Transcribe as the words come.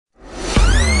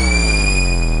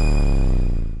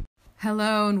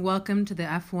Hello and welcome to the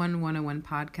F1 101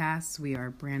 podcast. We are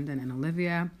Brandon and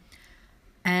Olivia.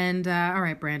 And, all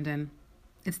right, Brandon,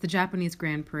 it's the Japanese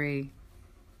Grand Prix.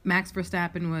 Max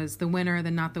Verstappen was the winner,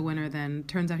 then not the winner, then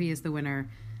turns out he is the winner.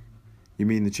 You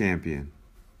mean the champion?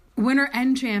 Winner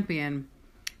and champion.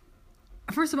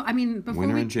 First of all,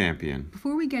 champion.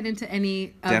 Before we get into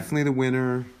any... Definitely the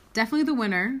winner. Definitely the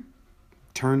winner.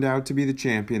 Turned out to be the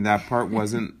champion. That part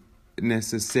wasn't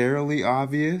necessarily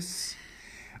obvious.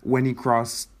 When he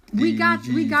crossed the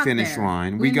finish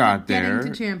line, we got there.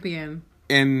 Getting to champion.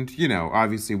 And,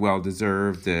 obviously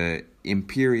well-deserved,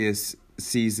 imperious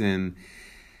season.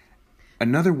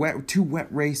 Two wet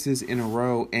races in a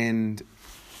row, and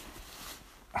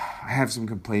I have some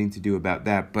complaining to do about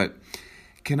that. But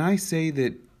can I say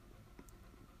that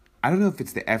I don't know if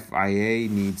it's the FIA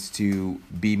needs to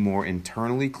be more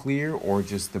internally clear or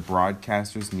just the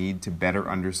broadcasters need to better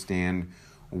understand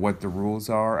what the rules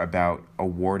are about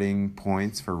awarding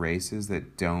points for races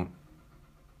that don't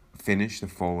finish the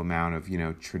full amount of,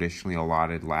 traditionally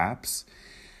allotted laps.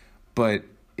 But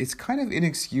it's kind of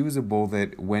inexcusable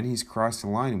that when he's crossed the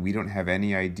line, we don't have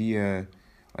any idea,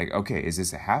 okay, is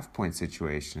this a half-point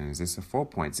situation? Is this a full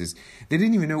point? They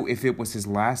didn't even know if it was his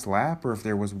last lap or if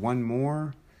there was one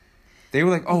more. They were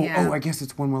like, I guess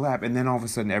it's one more lap. And then all of a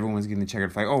sudden, everyone's getting the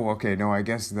checkered flag. Oh, okay, no, I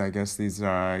guess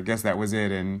that was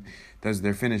it. And those are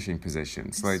their finishing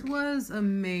positions. This was a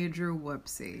major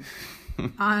whoopsie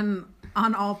on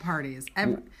all parties.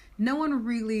 No one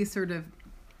really sort of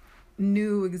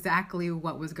knew exactly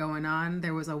what was going on.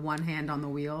 There was a one hand on the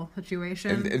wheel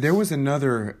situation. And there was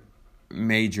another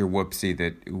major whoopsie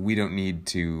that we don't need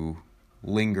to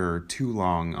linger too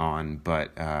long on,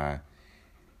 but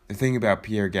the thing about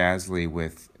Pierre Gasly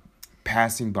with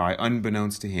passing by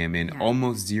unbeknownst to him in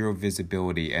almost zero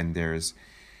visibility, and there's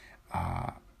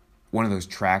one of those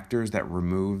tractors that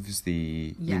removes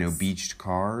the beached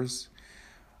cars.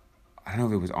 I don't know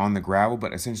if it was on the gravel,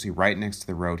 but essentially right next to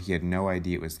the road. He had no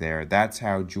idea it was there. That's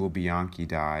how Jules Bianchi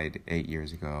died 8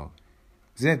 years ago.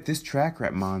 Was it at this track or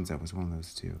at Monza? It was one of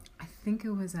those two. I think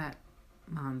it was at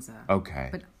Monza. Okay.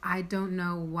 But I don't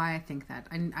know why I think that.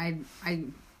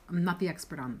 I'm not the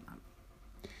expert on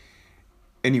that.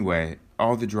 Anyway,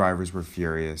 all the drivers were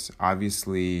furious.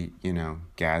 Obviously,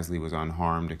 Gasly was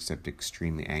unharmed except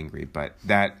extremely angry. But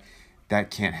that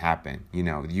can't happen.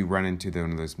 You run into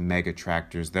one of those mega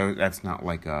tractors. That's not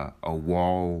like a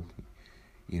wall,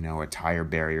 a tire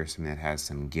barrier or something that has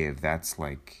some give. That's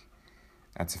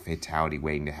a fatality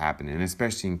waiting to happen. And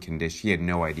especially in condition, he had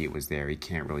no idea it was there. He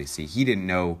can't really see. He didn't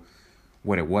know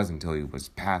what it was until he was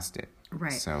past it.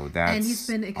 Right. So that's and he's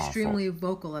been extremely awful.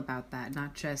 Vocal about that,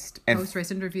 not just post-race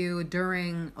interview,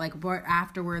 during,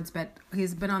 afterwards, but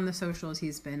he's been on the socials.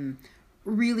 He's been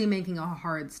really making a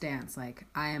hard stance. I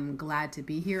am glad to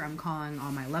be here. I'm calling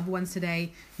all my loved ones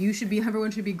today.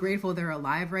 Everyone should be grateful they're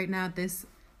alive right now.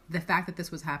 The fact that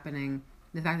this was happening,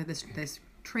 the fact that this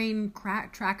train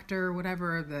tractor,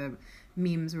 whatever the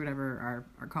memes or whatever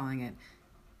are calling it,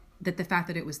 that the fact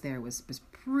that it was there was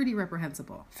pretty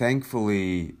reprehensible.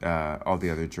 Thankfully, all the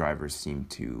other drivers seem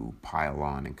to pile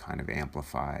on and kind of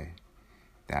amplify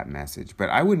that message. But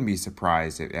I wouldn't be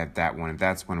surprised at that one. If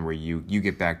that's one where you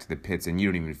get back to the pits and you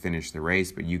don't even finish the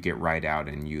race, but you get right out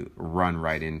and you run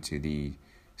right into the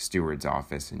steward's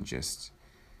office and just,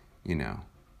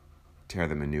 tear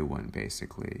them a new one,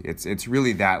 basically. It's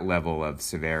really that level of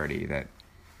severity that...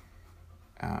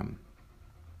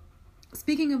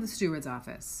 Speaking of the steward's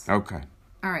office. Okay.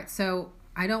 All right, so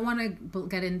I don't want to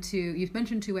get into... You've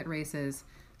mentioned two wet races.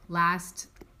 Last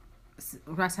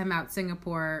time out,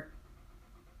 Singapore,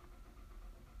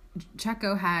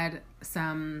 Checo had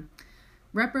some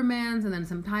reprimands and then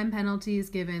some time penalties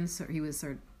given. So he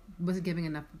wasn't giving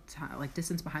enough time,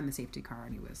 distance behind the safety car,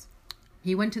 and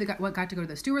he went to got to go to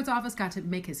the steward's office, got to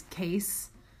make his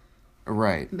case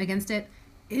right against it.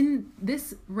 In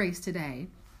this race today,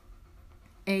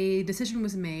 a decision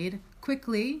was made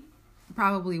quickly.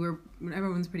 Probably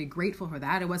everyone's pretty grateful for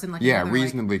that. It wasn't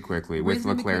reasonably quickly with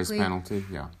Leclerc's penalty.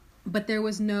 Yeah, but there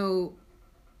was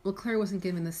Leclerc wasn't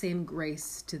given the same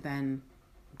grace to then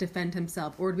defend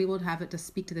himself or to be able to have it to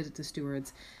speak to the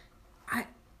stewards.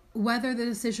 Whether the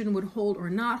decision would hold or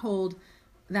not hold,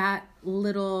 that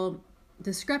little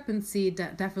discrepancy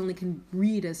definitely can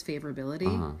read as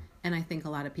favorability, and I think a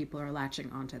lot of people are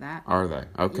latching onto that. Are they?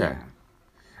 Okay. Yeah.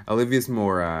 Olivia's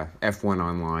more F1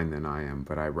 online than I am,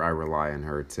 but I rely on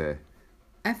her to.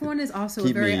 F1 is also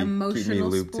a very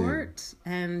emotional sport,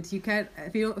 and you can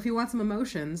if you want some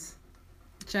emotions,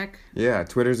 check. Yeah,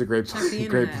 Twitter's a great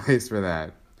place for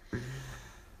that.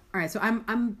 All right, so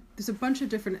there's a bunch of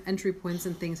different entry points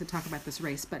and things to talk about this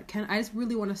race, but I just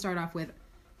really want to start off with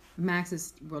Max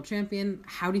is world champion.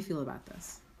 How do you feel about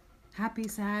this? Happy,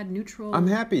 sad, neutral? I'm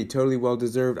happy. Totally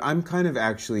well-deserved. I'm kind of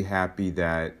actually happy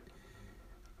that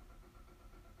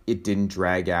it didn't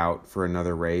drag out for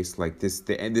another race. Like this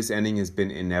ending has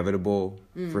been inevitable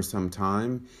for some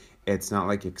time. It's not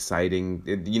like exciting.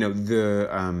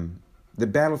 The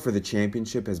battle for the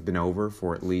championship has been over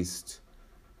for at least,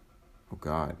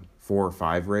 4 or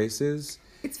 5 races.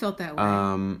 It's felt that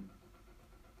way.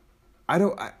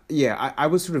 I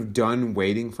was sort of done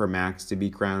waiting for Max to be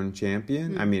crowned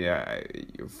champion. I mean,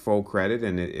 full credit,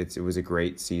 and it was a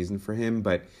great season for him.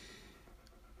 But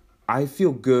I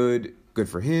feel good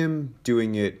for him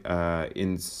doing it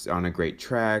on a great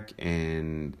track,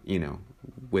 and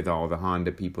with all the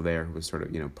Honda people there who was sort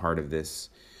of part of this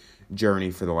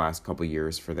journey for the last couple of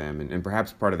years for them, and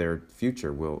perhaps part of their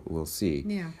future. We'll see.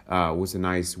 Yeah, was a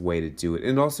nice way to do it,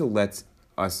 and it also lets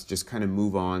us just kind of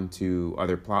move on to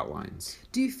other plot lines.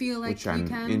 Do you feel like you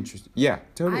can? Interested? Yeah,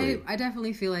 totally. I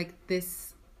definitely feel like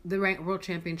the World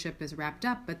Championship is wrapped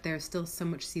up, but there's still so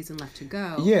much season left to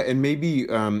go. Yeah, and maybe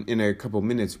in a couple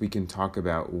minutes we can talk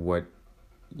about what,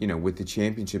 with the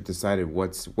championship decided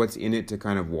what's in it to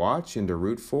kind of watch and to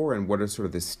root for, and what are sort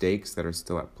of the stakes that are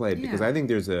still at play. Because I think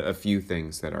there's a few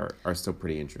things that are still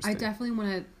pretty interesting. I definitely want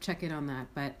to check in on that,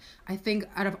 but I think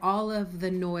out of all of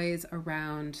the noise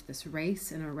around this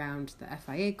race and around the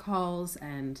FIA calls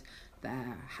and the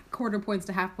quarter points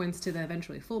to half points to the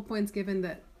eventually full points, given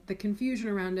the confusion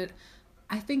around it,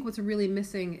 I think what's really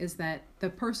missing is that the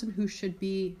person who should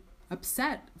be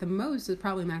upset the most is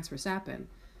probably Max Verstappen,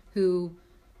 who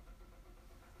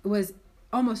was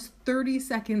almost 30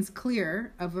 seconds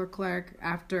clear of Leclerc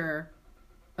after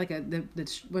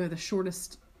one of the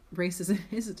shortest races in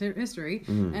history,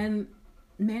 and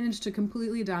managed to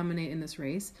completely dominate in this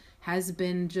race, has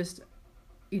been just,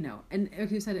 and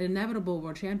like you said, an inevitable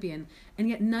world champion, and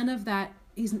yet none of that,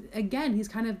 he's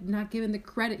kind of not given the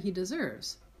credit he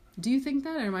deserves. Do you think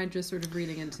that, or am I just sort of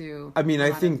reading into I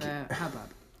think the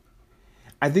hubbub?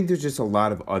 I think there's just a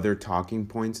lot of other talking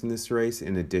points in this race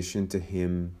in addition to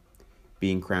him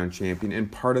being crowned champion.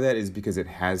 And part of that is because it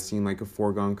has seemed like a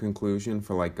foregone conclusion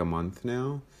for like a month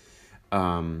now.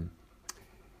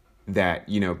 That,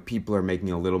 people are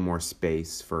making a little more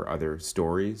space for other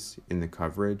stories in the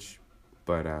coverage.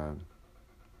 But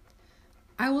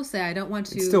I will say I don't want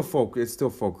to... It's still full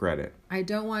credit. I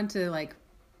don't want to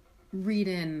read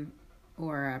in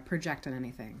or project on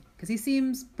anything. Because he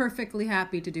seems perfectly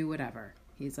happy to do whatever.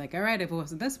 He's like, all right, if it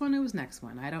wasn't this one, it was next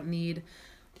one. I don't need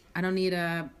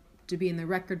to be in the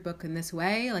record book in this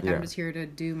way. I'm just here to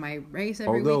do my race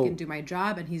every week and do my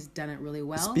job, and he's done it really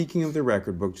well. Speaking of the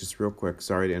record book, just real quick,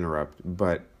 sorry to interrupt,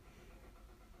 but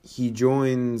he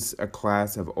joins a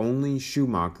class of only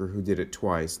Schumacher, who did it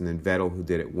twice, and then Vettel, who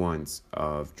did it once,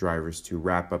 of drivers to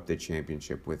wrap up the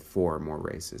championship with 4 more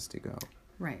races to go.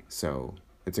 Right. So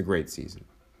it's a great season.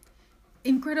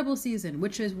 Incredible season,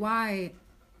 which is why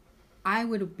I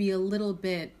would feel a little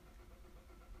bit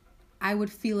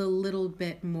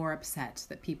more upset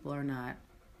that people are not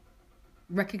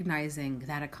recognizing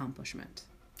that accomplishment.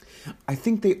 I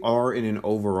think they are in an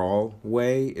overall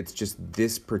way. It's just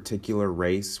this particular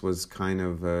race was kind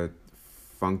of a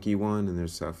funky one, and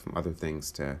there's some other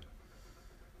things to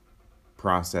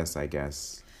process, I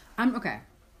guess. Okay.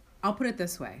 I'll put it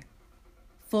this way.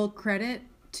 Full credit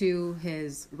to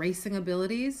his racing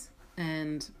abilities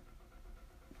and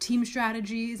team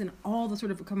strategies and all the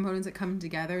sort of components that come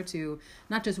together to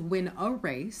not just win a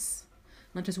race,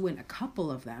 not just win a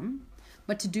couple of them,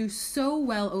 but to do so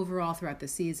well overall throughout the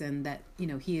season that,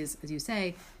 he is, as you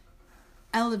say,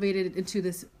 elevated into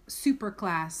this super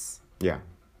class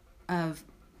of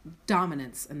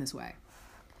dominance in this way.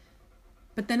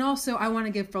 But then also I want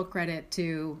to give full credit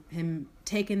to him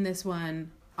taking this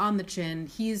one on the chin.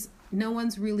 No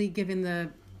one's really given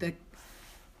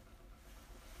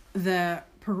the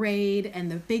parade and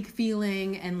the big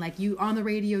feeling and you on the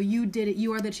radio, you did it,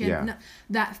 you are the champion. No,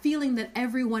 that feeling that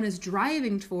everyone is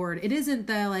driving toward. It isn't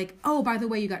the oh, by the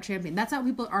way, you got champion. That's not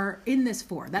what people are in this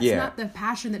for. That's not the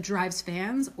passion that drives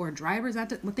fans or drivers.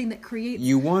 That's the thing that creates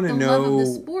you want to know love of the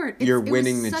sport. You're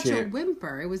winning the championship. Such a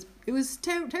whimper. It was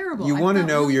terrible. You want to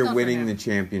know you're winning the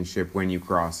championship when you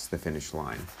cross the finish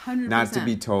line. 100%. Not to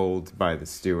be told by the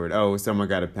steward, oh, someone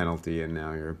got a penalty and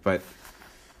now you're... But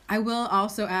I will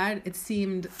also add, it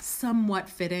seemed somewhat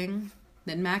fitting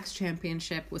that Max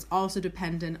Championship was also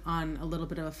dependent on a little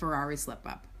bit of a Ferrari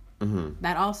slip-up. Mm-hmm.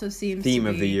 That also seems theme to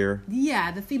be... of the year. Yeah,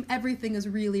 the theme, everything is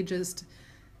really just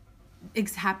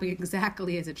happening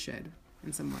exactly as it should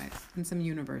in some ways, in some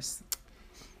universe.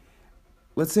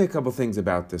 Let's say a couple things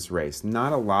about this race.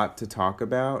 Not a lot to talk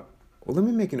about. Well, let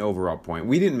me make an overall point.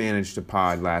 We didn't manage to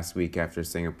pod last week after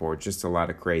Singapore, just a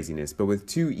lot of craziness. But with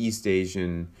 2 East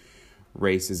Asian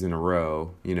races in a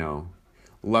row,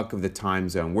 luck of the time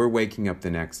zone, we're waking up the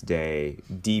next day,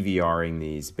 DVRing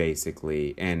these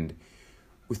basically. And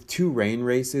with 2 rain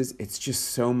races, it's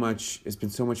been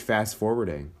so much fast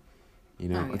forwarding.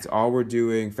 It's all we're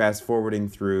doing, fast forwarding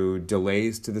through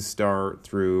delays to the start,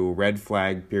 through red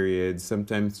flag periods,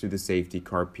 sometimes through the safety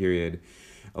car period.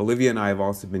 Olivia and I have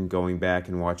also been going back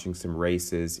and watching some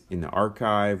races in the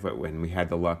archive when we had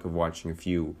the luck of watching a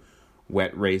few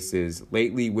wet races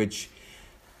lately, which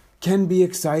can be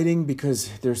exciting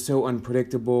because they're so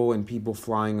unpredictable and people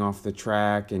flying off the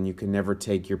track and you can never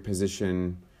take your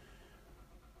position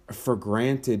for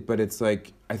granted. But it's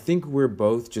like, I think we're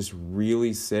both just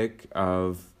really sick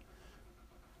of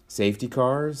safety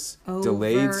cars,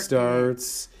 delayed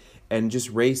starts, and just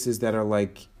races that are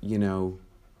like,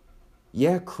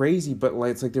 crazy, but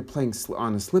like it's like they're playing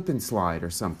on a slip and slide or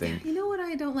something. You know what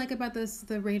I don't like about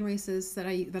the rain races that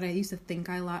I used to think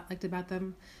I liked about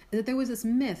them is that there was this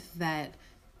myth that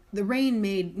the rain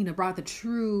brought the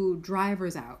true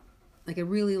drivers out. Like it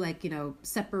really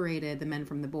separated the men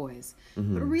from the boys.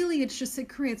 Mm-hmm. But really it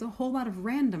creates a whole lot of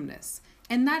randomness.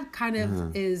 And that kind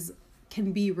of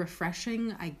can be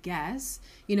refreshing, I guess.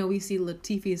 We see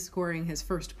Latifi scoring his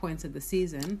first points of the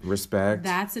season. Respect.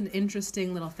 That's an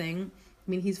interesting little thing.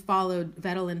 I mean, he's followed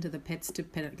Vettel into the pits to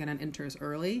get on inters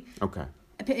early. Okay.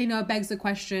 It begs the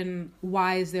question,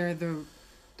 why is there the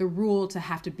rule to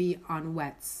have to be on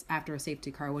wets after a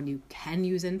safety car when you can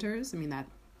use inters? I mean, that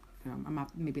I'm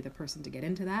not maybe the person to get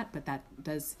into that, but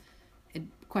it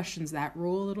questions that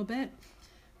rule a little bit.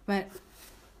 But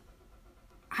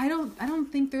I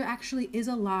don't think there actually is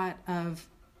a lot of.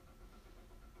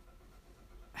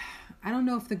 I don't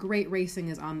know if the great racing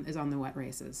is on the wet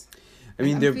races. I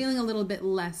mean, I'm feeling a little bit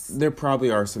less. There probably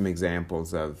are some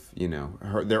examples of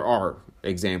there are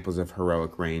examples of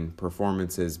heroic rain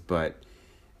performances, but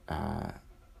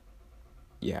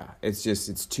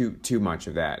it's too much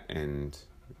of that, and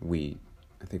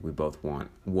I think we both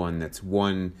want one that's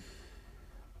won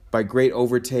by great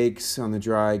overtakes on the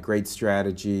dry, great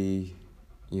strategy.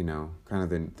 Kind of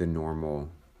the normal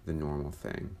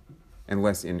thing, and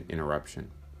less interruption.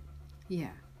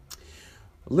 Yeah.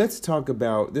 Let's talk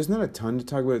about, there's not a ton to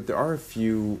talk about. There are a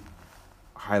few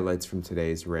highlights from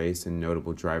today's race and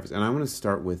notable drivers, and I want to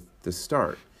start with the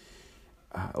start.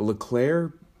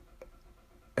 Leclerc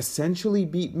essentially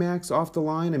beat Max off the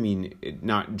line. I mean,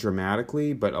 not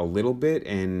dramatically, but a little bit,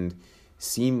 and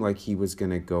seemed like he was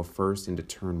going to go first into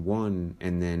turn 1,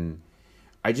 and then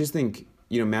I just think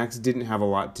Max didn't have a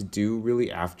lot to do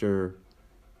really after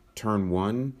turn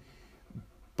 1,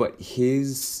 but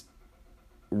his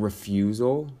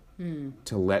refusal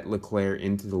to let Leclerc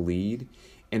into the lead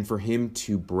and for him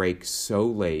to brake so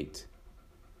late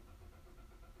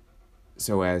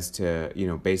so as to,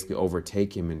 basically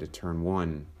overtake him into turn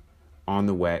 1 on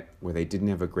the wet where they didn't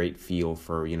have a great feel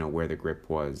for, where the grip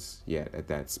was yet at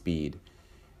that speed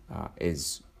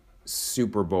is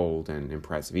super bold and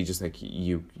impressive. He's just like,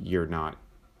 you're not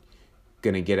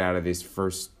going to get out of this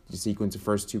first sequence of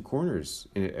first 2 corners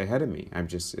ahead of me.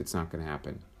 It's not going to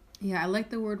happen. Yeah, I like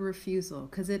the word refusal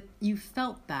because you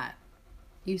felt that.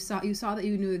 You saw that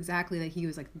you knew exactly that he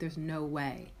was like, there's no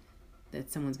way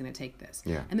that someone's going to take this.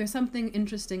 Yeah. And there's something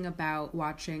interesting about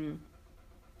watching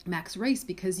Max race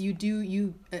because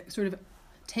you sort of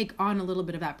take on a little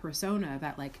bit of that persona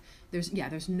that like,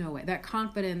 there's no way. That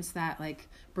confidence, that like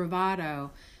bravado.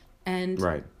 And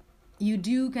right. You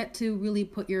do get to really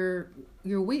put your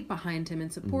weight behind him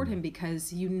and support him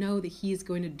because you know that he's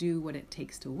going to do what it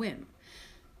takes to win.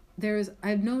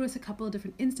 I've noticed a couple of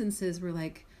different instances where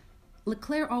like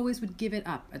Leclerc always would give it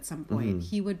up at some point.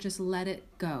 He would just let it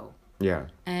go. Yeah.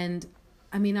 And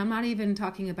I mean, I'm not even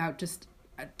talking about just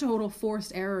a total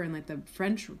forced error in like the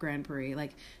French Grand Prix.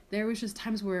 Like there was just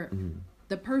times where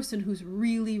the person who's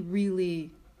really,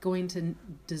 really going to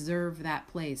deserve that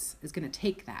place is going to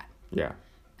take that. Yeah.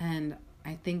 And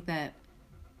I think that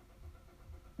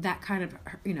kind of,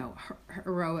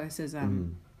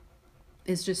 heroicism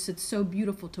is just, it's so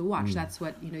beautiful to watch. That's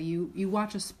what, you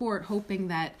watch a sport hoping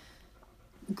that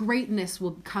greatness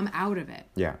will come out of it.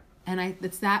 Yeah. And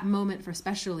it's that moment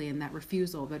especially in that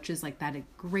refusal, which is like that a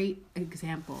great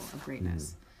example of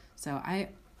greatness. So I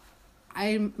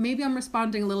maybe I'm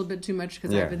responding a little bit too much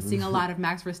because I've been seeing a lot of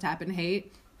Max Verstappen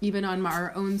hate. Even on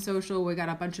our own social, we got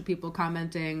a bunch of people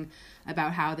commenting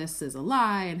about how this is a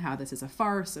lie and how this is a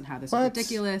farce and how this is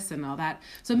ridiculous and all that.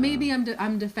 So maybe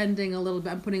I'm defending a little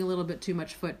bit. I'm putting a little bit too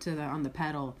much foot on the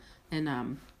pedal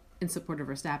in support of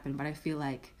Verstappen. But I feel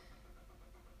like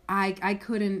I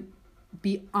couldn't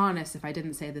be honest if I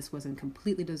didn't say this wasn't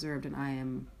completely deserved, and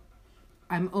I'm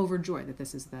overjoyed that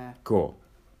this is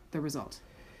the result.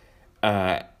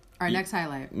 Our next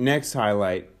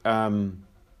highlight.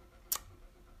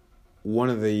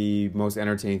 One of the most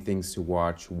entertaining things to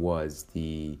watch was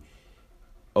the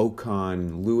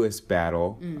Ocon-Lewis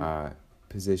battle,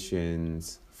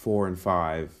 positions 4 and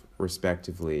 5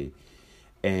 respectively,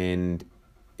 and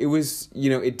it was,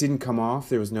 it didn't come off.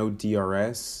 There was no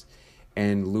DRS,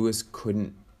 and Lewis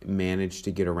couldn't manage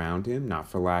to get around him, not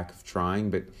for lack of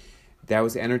trying, but that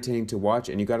was entertaining to watch,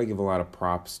 and you got to give a lot of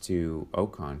props to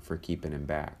Ocon for keeping him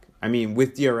back. I mean,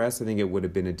 with DRS, I think it would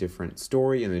have been a different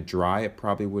story. In the dry, it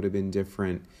probably would have been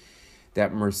different.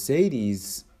 That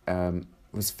Mercedes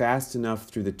was fast enough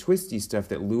through the twisty stuff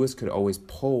that Lewis could always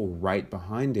pull right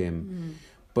behind him.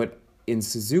 But in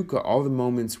Suzuka, all the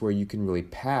moments where you can really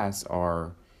pass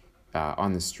are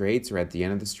on the straights or at the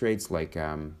end of the straights, like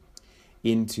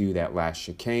into that last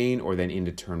chicane or then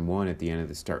into turn 1 at the end of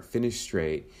the start-finish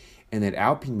straight. And that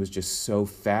Alpine was just so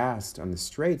fast on the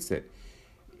straights that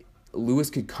Lewis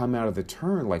could come out of the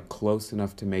turn like close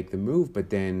enough to make the move, but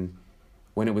then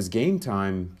when it was game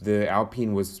time, the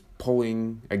Alpine was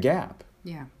pulling a gap.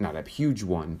 Yeah. Not a huge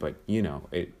one, but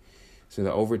it. So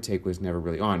the overtake was never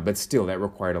really on, but still that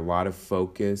required a lot of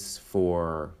focus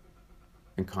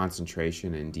and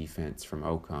concentration and defense from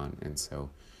Ocon, and so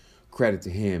credit to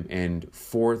him. And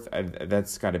fourth,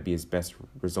 that's got to be his best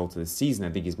result of the season.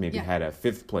 I think he's maybe had a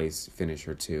 5th place finish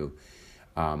or two.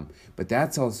 But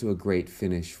that's also a great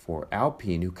finish for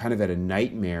Alpine, who kind of had a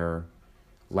nightmare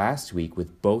last week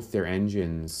with both their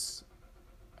engines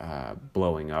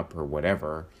blowing up or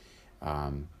whatever.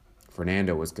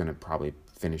 Fernando was going to probably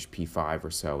finish P5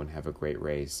 or so and have a great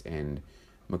race. And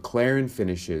McLaren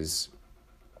finishes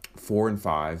 4 and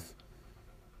 5.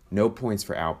 No points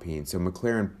for Alpine. So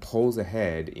McLaren pulls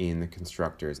ahead in the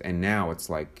constructors. And now it's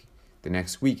like the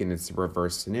next week, and it's a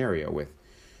reverse scenario with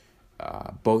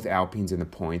both Alpines in the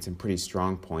points and pretty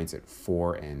strong points at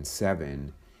 4 and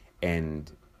 7.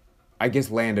 And I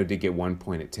guess Lando did get 1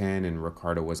 point at 10 and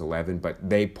Ricciardo was 11, but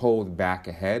they pulled back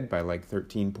ahead by like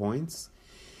 13 points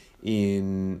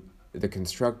in the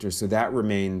constructors. So that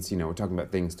remains, we're talking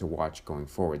about things to watch going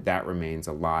forward. That remains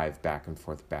a live back and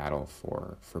forth battle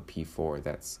for P4.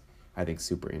 That's, I think,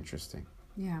 super interesting.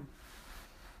 Yeah.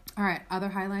 All right. Other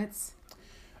highlights?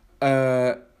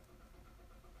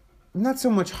 Not so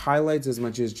much highlights as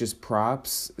much as just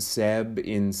props. Seb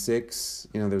in 6.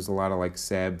 There's a lot of like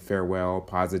Seb farewell,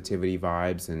 positivity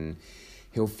vibes, and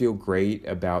he'll feel great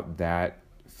about that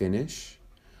finish.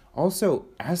 Also,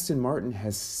 Aston Martin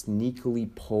has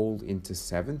sneakily pulled into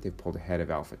 7th. They've pulled ahead of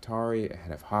AlphaTauri,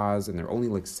 ahead of Haas, and they're only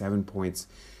like 7 points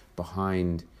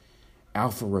behind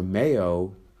Alfa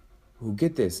Romeo, who,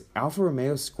 get this, Alfa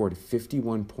Romeo scored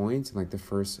 51 points in like the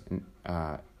first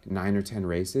 9 or 10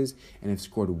 races and have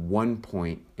scored 1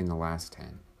 point in the last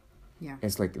 10. Yeah.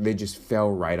 It's like they just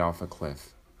fell right off a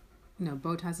cliff. No,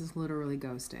 Bottas is literally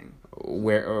ghosting.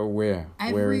 Where?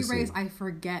 Every race, I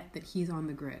forget that he's on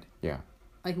the grid. Yeah.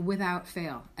 Like without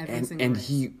fail, every single race.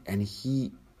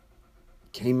 He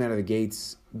came out of the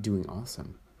gates doing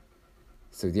awesome.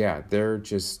 So yeah, they're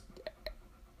just,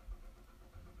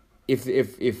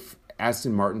 if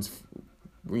Aston Martin's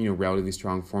relatively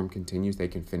strong form continues, they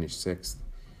can finish 6th,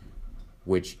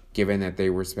 which, given that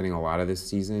they were spending a lot of this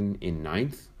season in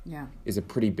 9th, is a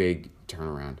pretty big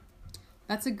turnaround.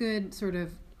 That's a good sort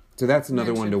of. So that's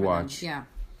another one to watch. Them. Yeah.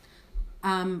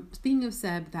 Speaking of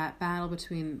Seb, that battle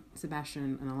between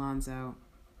Sebastian and Alonso,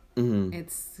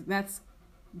 that's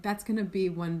going to be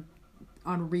one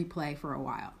on replay for a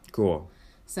while. Cool.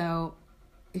 So,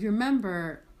 if you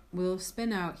remember, we'll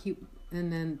spin out,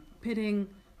 and then pitting,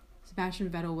 Sebastian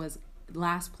Vettel was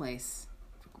last place,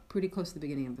 pretty close to the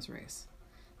beginning of this race.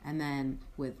 And then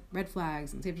with red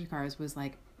flags and safety cars was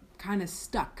like kind of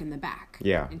stuck in the back.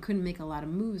 Yeah. And couldn't make a lot of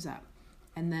moves up.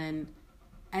 And then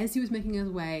as he was making his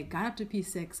way, got up to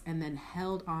P6 and then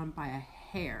held on by a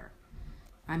hair.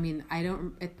 I mean, I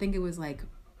think it was like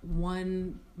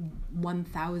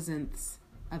 1/1000th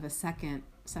of a second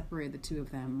separated the two of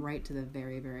them right to the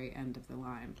very, very end of the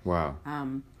line. Wow.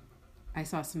 I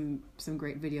saw some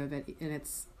great video of it, and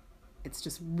it's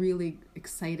just really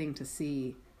exciting to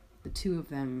see the two of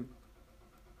them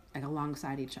like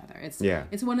alongside each other. It's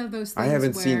one of those things. I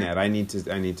haven't seen that. I need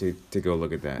to go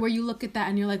look at that. Where you look at that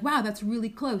and you're like, wow, that's really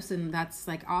close and that's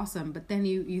like awesome. But then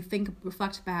you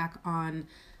reflect back on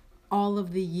all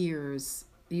of the years.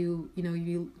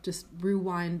 You just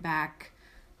rewind back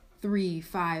 3,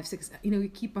 5, 6. You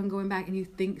keep on going back and you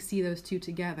see those two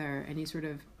together, and you sort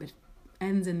of, it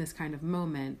ends in this kind of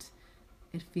moment.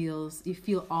 you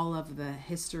feel all of the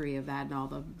history of that and all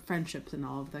the friendships and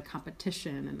all of the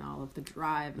competition and all of the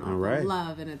drive and all the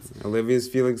love, and it's Olivia's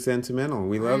feeling sentimental.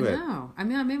 We love it. I know. I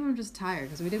mean, maybe I'm just tired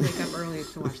because we did wake up early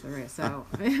to watch the race, so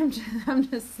I'm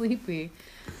just sleepy.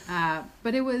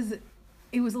 But it was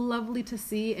lovely to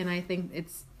see, and I think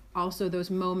it's also those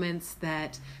moments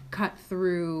that cut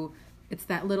through. It's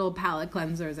that little palate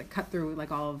cleansers that cut through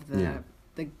like all of the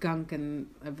gunk and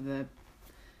of the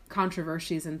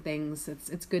controversies and things.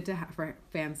 It's good to have for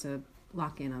fans to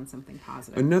lock in on something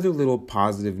positive. Another little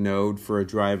positive note for a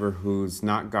driver who's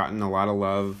not gotten a lot of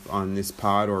love on this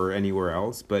pod or anywhere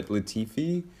else, but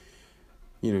Latifi,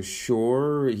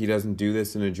 sure, he doesn't do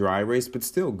this in a dry race, but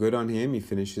still good on him. He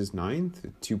finishes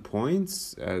 9th, 2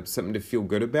 points, something to feel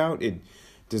good about. It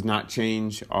does not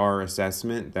change our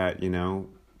assessment that,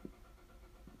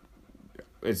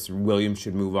 Williams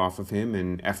should move off of him,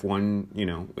 and F1,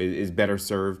 is better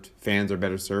served. Fans are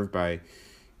better served by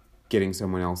getting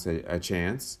someone else a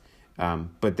chance.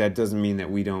 But that doesn't mean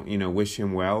that we don't, wish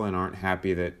him well and aren't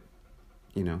happy that,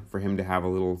 for him to have a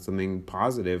little something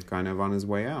positive kind of on his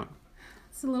way out.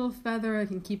 It's a little feather I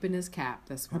can keep in his cap,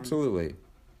 this one. Absolutely.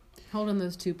 Holding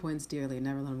those 2 points dearly,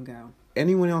 never let him go.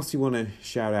 Anyone else you want to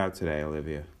shout out today,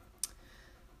 Olivia?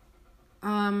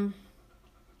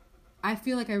 I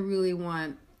feel like I really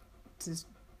want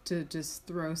to just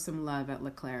throw some love at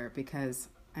Leclerc because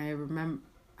I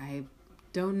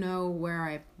don't know where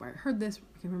I heard this.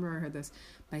 I can't remember where I heard this,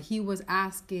 but he was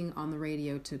asking on the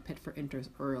radio to pit for inters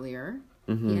earlier.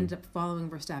 Mm-hmm. He ended up following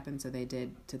Verstappen, so they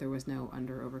did. So there was no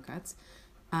overcuts.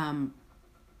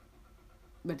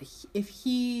 But if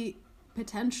he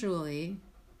potentially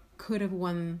could have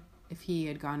won if he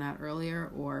had gone out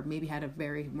earlier, or maybe had a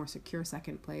very more secure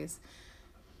second place,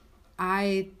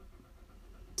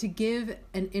 to give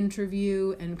an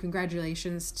interview and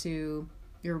congratulations to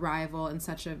your rival in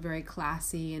such a very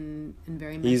classy and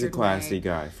very measured way. He's a classy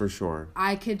guy, for sure.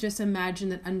 I could just imagine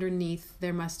that underneath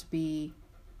there must be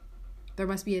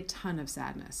a ton of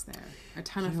sadness there, a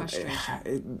ton of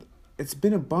frustration. It's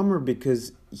been a bummer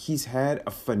because he's had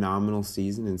a phenomenal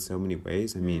season in so many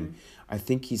ways. I mean, I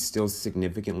think he's still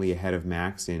significantly ahead of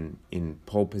Max in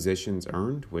pole positions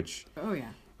earned, which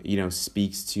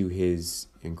speaks to his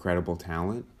incredible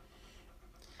talent.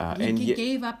 He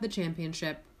gave up the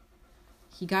championship.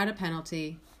 He got a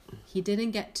penalty. He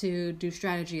didn't get to do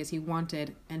strategy as he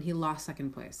wanted, and he lost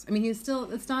second place. I mean,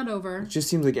 it's not over. It just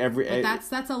seems like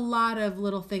that's a lot of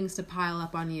little things to pile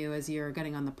up on you as you're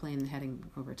getting on the plane and heading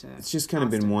over to It's just kind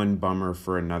Austin. of been one bummer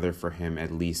for another for him,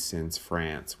 at least since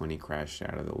France when he crashed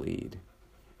out of the lead.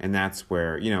 And that's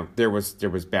where, there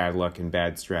was bad luck and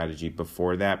bad strategy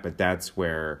before that, but that's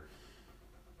where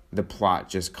the plot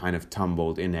just kind of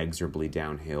tumbled inexorably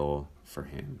downhill for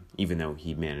him, even though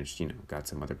he managed, got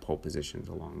some other pole positions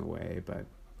along the way. But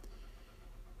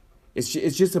it's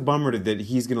just a bummer that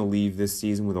he's going to leave this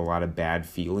season with a lot of bad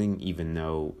feeling, even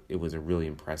though it was a really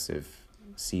impressive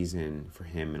season for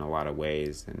him in a lot of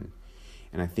ways.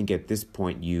 And I think at this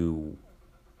point you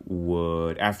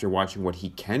would, after watching what he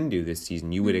can do this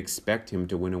season, you would expect him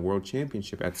to win a world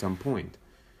championship at some point.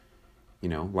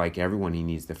 Like everyone, he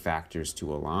needs the factors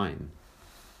to align.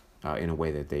 In a way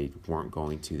that they weren't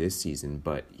going to this season,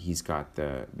 but he's got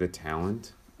the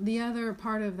talent. The other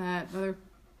part of that, other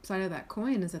side of that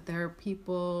coin, is that there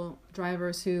are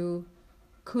drivers who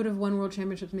could have won world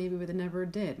championships maybe, but they never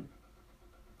did,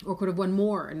 or could have won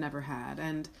more and never had.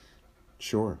 And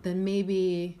sure, then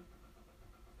maybe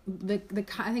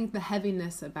I think the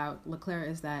heaviness about Leclerc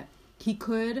is that he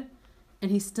could,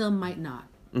 and he still might not.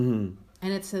 Mm-hmm.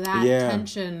 And it's that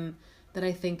tension that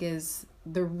I think is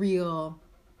the real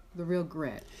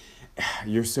grit.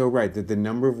 You're so right that the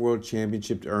number of world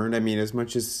championships earned, I mean, as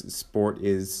much as sport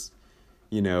is,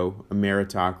 a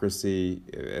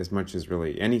meritocracy, as much as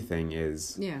really anything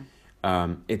is,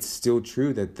 it's still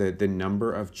true that the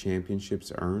number of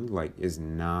championships earned, is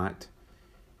not,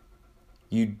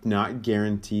 you're not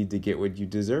guaranteed to get what you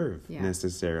deserve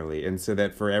necessarily. And so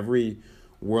that for every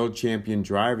world champion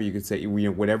driver, you could say,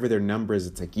 whatever their number is,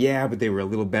 it's like, but they were a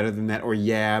little better than that, or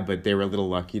but they were a little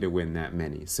lucky to win that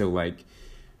many. So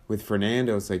with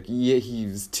Fernando, it's like,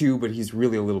 he's 2, but he's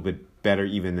really a little bit better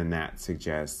even than that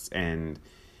suggests. And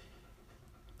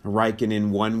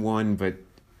Raikkonen won 1, but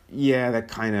that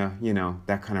kind of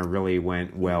really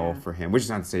went well for him, which is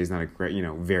not to say he's not a great,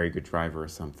 very good driver or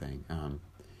something.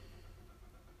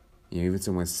 Even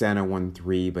someone Senna won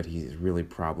 3, but he's really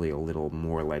probably a little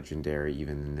more legendary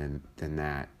even than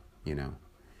that,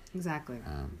 Exactly.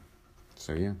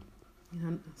 So, yeah.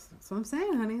 That's what I'm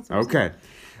saying, honey. Okay.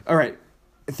 All right.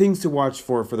 Things to watch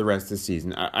for the rest of the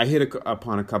season. I hit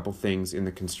upon a couple things in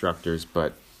the constructors,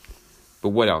 but But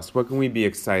what else? What can we be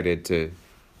excited to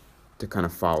kind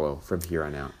of follow from here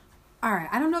on out? All right.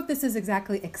 I don't know if this is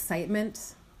exactly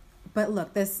excitement, but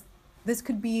look, this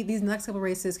could be, these next couple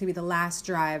races could be the last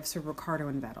drives for Ricciardo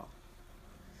and Vettel.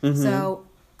 Mm-hmm. So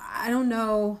I don't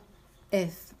know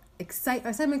if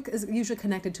excitement is usually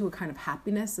connected to a kind of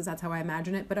happiness, as that's how I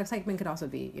imagine it. But excitement could also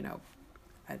be,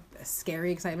 a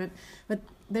scary excitement. But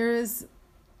there is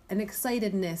an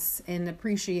excitedness in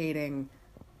appreciating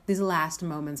these last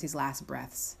moments, these last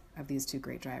breaths of these two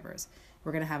great drivers.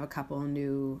 We're going to have a couple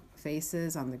new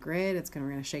faces on the grid. We're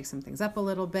going to shake some things up a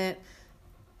little bit.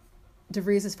 De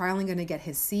Vries is finally going to get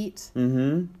his seat.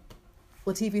 Mm-hmm.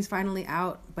 Latifi's finally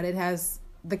out, but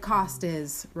the cost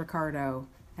is Ricciardo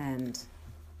and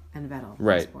Vettel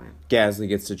at this point. Gasly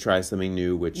gets to try something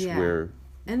new, which we're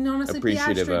and honestly,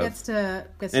 appreciative Piastri of. gets to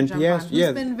and jump Piastri, on.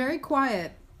 He's been very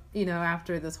quiet,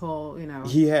 after this whole,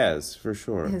 He has, for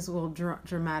sure. His little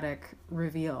dramatic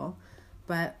reveal.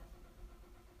 But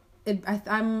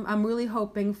I'm really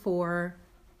hoping for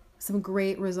some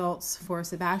great results for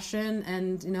Sebastian,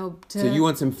 and So you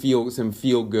want some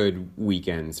feel good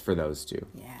weekends for those two?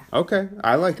 Yeah. Okay,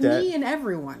 I like that. Me and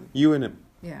everyone. You and him.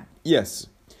 Yeah. Yes.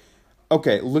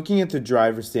 Okay, looking at the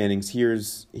driver standings,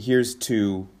 here's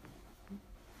two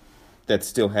that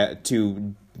still have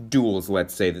two duels,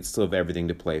 let's say, that still have everything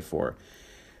to play for.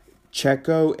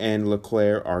 Checo and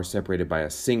Leclerc are separated by a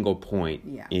single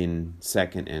point in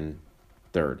second and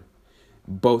third.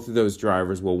 Both of those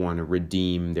drivers will want to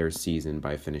redeem their season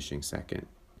by finishing second.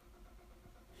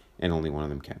 And only one of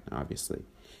them can, obviously.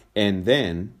 And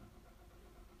then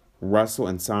Russell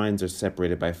and Sainz are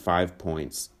separated by 5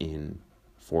 points in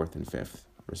fourth and fifth,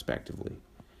 respectively.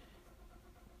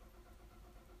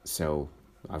 So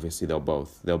obviously they'll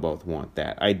both want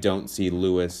that. I don't see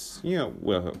Lewis,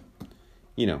 you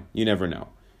never know.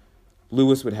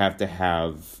 Lewis would have to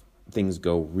have things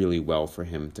go really well for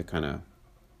him to kind of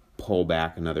pull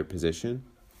back another position.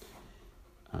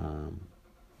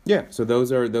 So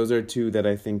those are two that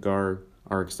I think are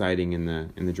exciting in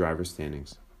the driver's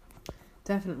standings.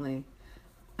 Definitely.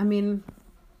 I mean,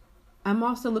 I'm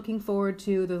also looking forward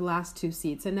to the last two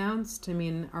seats announced. I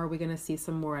mean, are we going to see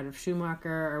some more out of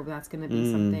Schumacher, or that's going to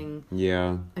be something?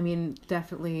 Yeah. I mean,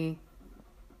 definitely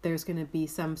there's going to be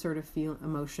some sort of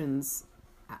emotions,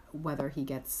 whether he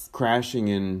gets crashing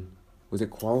in. Was it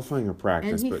qualifying or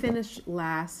practice? And he finished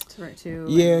last, right, too.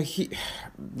 Yeah,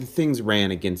 things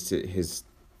ran against his.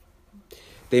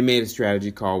 They made a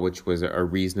strategy call, which was a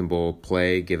reasonable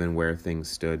play given where things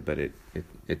stood, but it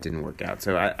didn't work out.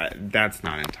 So I that's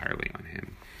not entirely on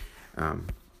him.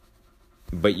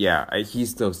 But yeah, he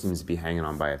still seems to be hanging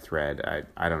on by a thread.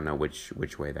 I don't know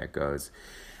which way that goes.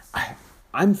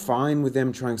 I'm fine with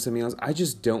them trying something else. I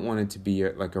just don't want it to be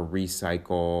like a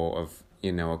recycle of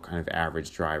a kind of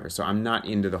average driver. So I'm not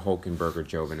into the Hülkenberg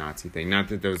Giovinazzi thing. Not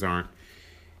that those aren't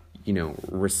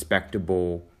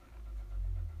respectable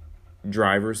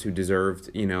drivers who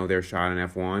deserved their shot in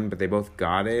F1, but they both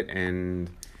got it,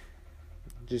 and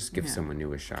just give someone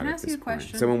new a shot. Can I at ask this you a point.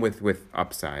 question? Someone with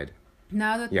upside.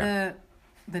 Now that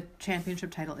the championship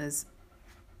title is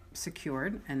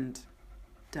secured and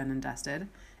done and dusted,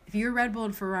 if you're Red Bull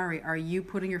and Ferrari, are you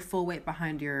putting your full weight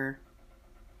behind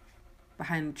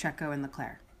Checo and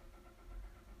Leclerc?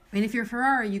 I mean, if you're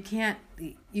Ferrari,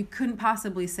 you couldn't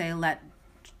possibly say let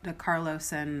the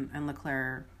Carlos and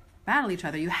Leclerc battle each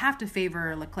other. You have to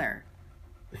favor Leclerc,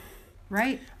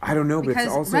 right? I don't know, because but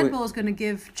it's also Red Bull is going to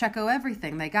give Checo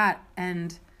everything they got,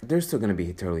 and they're still going to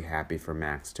be totally happy for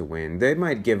Max to win. They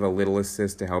might give a little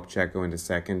assist to help Checo into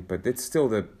second, but it's still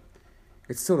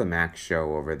the Max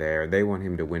show over there. They want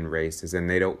him to win races, and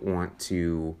they don't want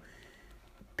to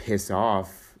piss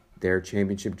off their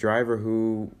championship driver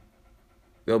who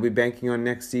they'll be banking on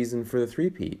next season for the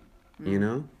three-peat,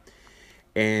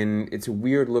 And it's a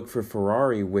weird look for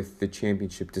Ferrari with the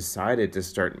championship decided to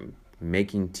start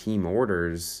making team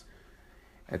orders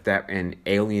at that and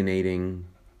alienating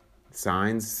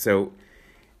Sainz. So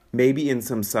maybe in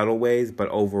some subtle ways, but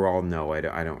overall, no, I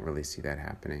don't really see that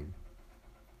happening.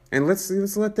 And let's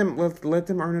let them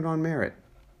earn it on merit.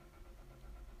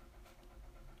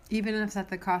 Even if it's at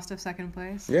the cost of second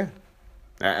place? Yeah.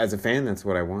 As a fan, that's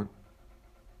what I want.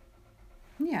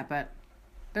 Yeah, but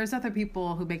there's other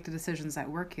people who make the decisions that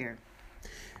work here.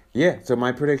 Yeah, so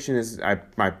my prediction is I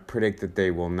predict that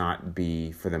they will not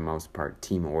be, for the most part,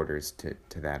 team orders to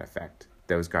that effect.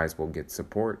 Those guys will get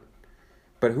support.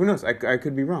 But who knows? I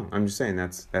could be wrong. I'm just saying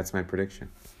that's my prediction.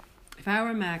 If I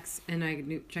were Max and I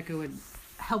knew Checo had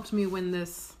helped me win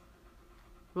this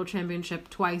World Championship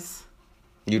twice,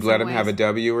 you'd let him have a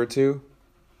W or two?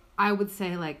 I would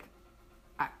say,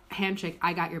 handshake,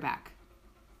 I got your back.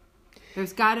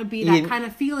 There's got to be that kind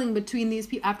of feeling between these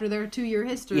people after their 2-year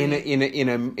history.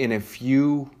 In a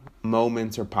few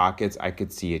moments or pockets, I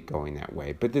could see it going that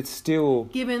way, but it's still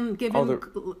giving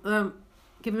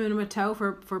him a toe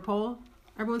for pole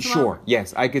every once in a while. Sure,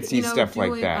 yes, I could see stuff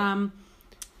like that.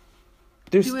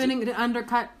 Doing an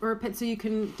undercut or a pit so you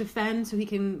can defend, so he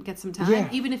can get some time. Yeah.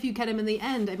 Even if you get him in the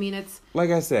end, I mean, it's like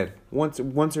I said, once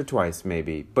or twice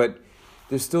maybe, but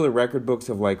there's still the record books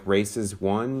of like races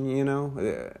won.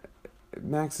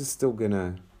 Max is still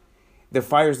the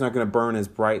fire's not gonna burn as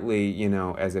brightly,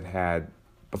 as it had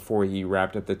before he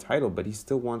wrapped up the title, but he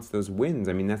still wants those wins.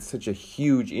 I mean, that's such a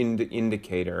huge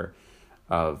indicator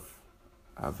of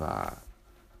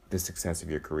the success of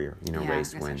your career.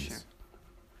 Race wins. Sure.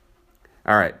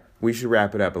 All right, we should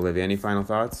wrap it up. Olivia, any final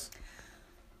thoughts?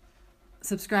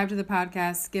 Subscribe to the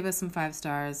podcast. Give us some 5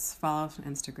 stars. Follow us on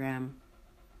Instagram.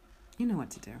 You know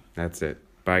what to do. That's it.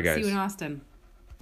 Bye, guys. See you in Austin.